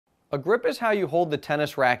A grip is how you hold the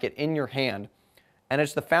tennis racket in your hand, and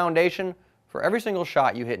it's the foundation for every single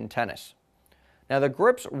shot you hit in tennis. Now the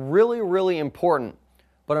grip's really important,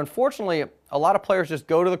 but unfortunately a lot of players just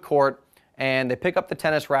go to the court and they pick up the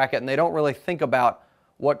tennis racket and they don't really think about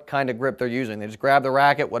what kind of grip they're using. They just grab the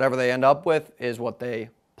racket, whatever they end up with is what they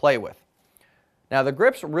play with. Now the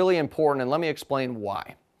grip's really important, and let me explain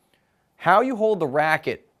why. How you hold the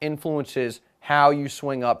racket influences how you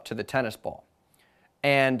swing up to the tennis ball.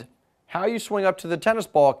 And how you swing up to the tennis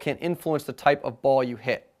ball can influence the type of ball you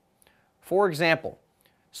hit. For example,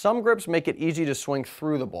 some grips make it easy to swing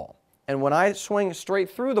through the ball. And when I swing straight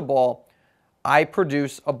through the ball, I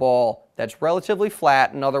produce a ball that's relatively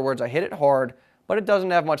flat. In other words, I hit it hard, but it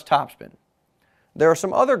doesn't have much topspin. There are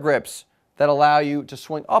some other grips that allow you to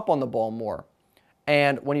swing up on the ball more.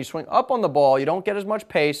 And when you swing up on the ball, you don't get as much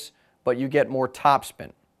pace, but you get more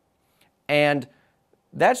topspin. And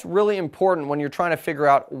that's really important when you're trying to figure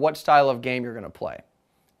out what style of game you're going to play.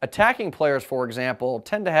 Attacking players, for example,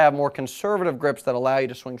 tend to have more conservative grips that allow you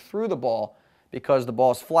to swing through the ball because the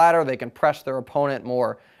ball is flatter, they can press their opponent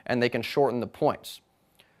more, and they can shorten the points.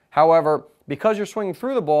 However, because you're swinging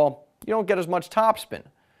through the ball, you don't get as much topspin.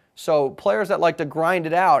 So players that like to grind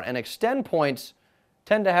it out and extend points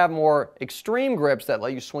tend to have more extreme grips that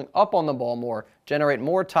let you swing up on the ball more, generate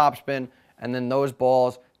more topspin, and then those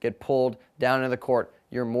balls get pulled down into the court.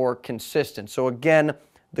 You're more consistent. So again,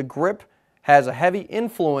 the grip has a heavy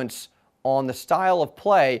influence on the style of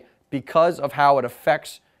play because of how it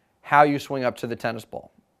affects how you swing up to the tennis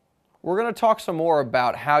ball. We're going to talk some more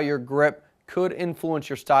about how your grip could influence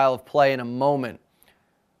your style of play in a moment.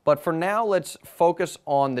 But for now, let's focus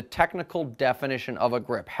on the technical definition of a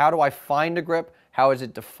grip. How do I find a grip? How is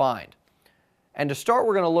it defined? And to start,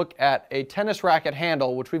 we're going to look at a tennis racket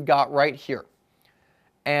handle, which we've got right here.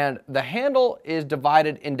 And the handle is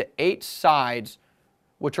divided into 8 sides,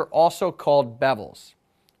 which are also called bevels.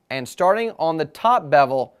 And starting on the top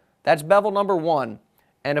bevel, that's bevel number 1.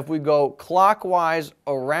 And if we go clockwise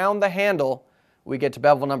around the handle, we get to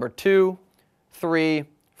bevel number 2, 3,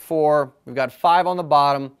 4. We've got 5 on the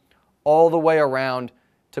bottom, all the way around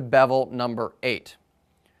to bevel number 8.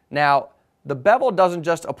 Now, the bevel doesn't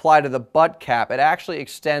just apply to the butt cap, it actually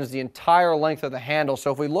extends the entire length of the handle.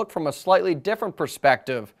 So if we look from a slightly different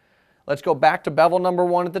perspective, let's go back to bevel number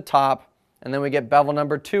 1 at the top, and then we get bevel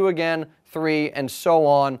number 2 again, 3, and so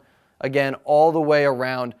on, again, all the way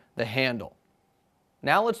around the handle.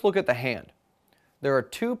 Now let's look at the hand. There are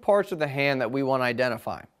 2 parts of the hand that we want to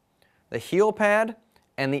identify: the heel pad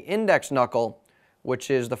and the index knuckle, which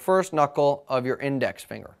is the first knuckle of your index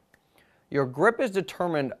finger. Your grip is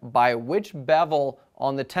determined by which bevel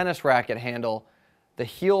on the tennis racket handle the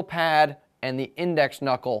heel pad and the index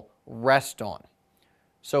knuckle rest on.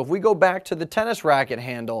 So if we go back to the tennis racket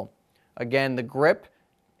handle, again, the grip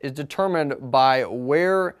is determined by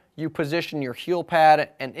where you position your heel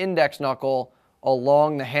pad and index knuckle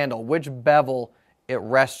along the handle, which bevel it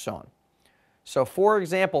rests on. So for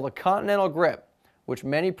example, the continental grip, which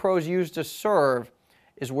many pros use to serve,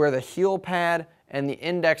 is where the heel pad and the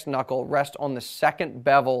index knuckle rest on the second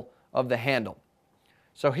bevel of the handle.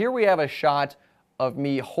 So here we have a shot of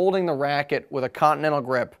me holding the racket with a continental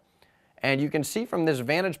grip, and you can see from this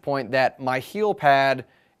vantage point that my heel pad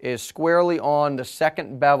is squarely on the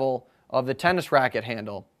second bevel of the tennis racket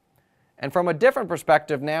handle. And from a different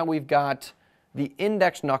perspective, now we've got the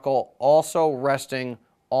index knuckle also resting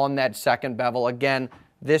on that second bevel. Again,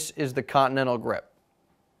 this is the continental grip.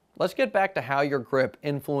 Let's get back to how your grip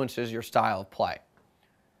influences your style of play.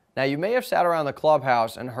 Now, you may have sat around the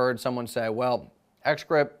clubhouse and heard someone say, well, X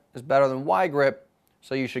grip is better than Y grip,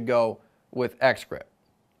 so you should go with X grip.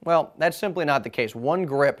 Well, that's simply not the case. One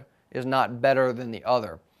grip is not better than the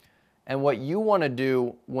other. And what you want to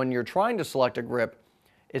do when you're trying to select a grip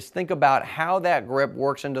is think about how that grip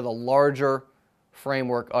works into the larger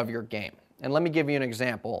framework of your game. And let me give you an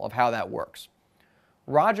example of how that works.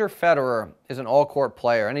 Roger Federer is an all-court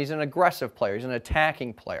player, and he's an aggressive player. He's an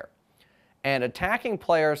attacking player. And attacking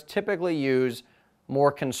players typically use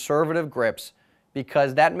more conservative grips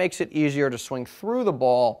because that makes it easier to swing through the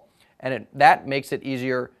ball, and that makes it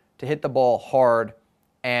easier to hit the ball hard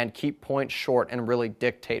and keep points short and really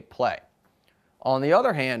dictate play. On the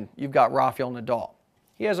other hand, you've got Rafael Nadal.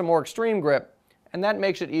 He has a more extreme grip, and that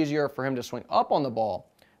makes it easier for him to swing up on the ball.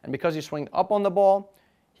 And because he's swinging up on the ball,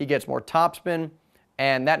 he gets more topspin,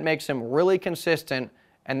 and that makes him really consistent,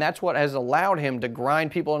 and that's what has allowed him to grind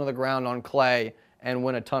people into the ground on clay and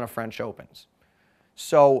win a ton of French Opens.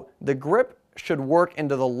 So the grip should work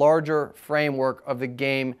into the larger framework of the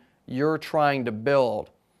game you're trying to build.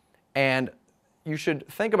 And you should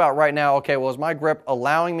think about right now, okay, well, is my grip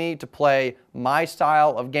allowing me to play my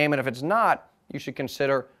style of game? And if it's not, you should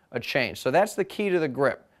consider a change. So that's the key to the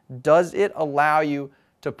grip. Does it allow you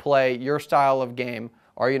to play your style of game?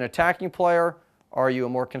 Are you an attacking player? Are you a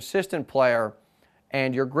more consistent player?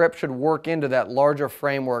 And your grip should work into that larger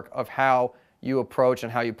framework of how you approach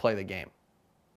and how you play the game.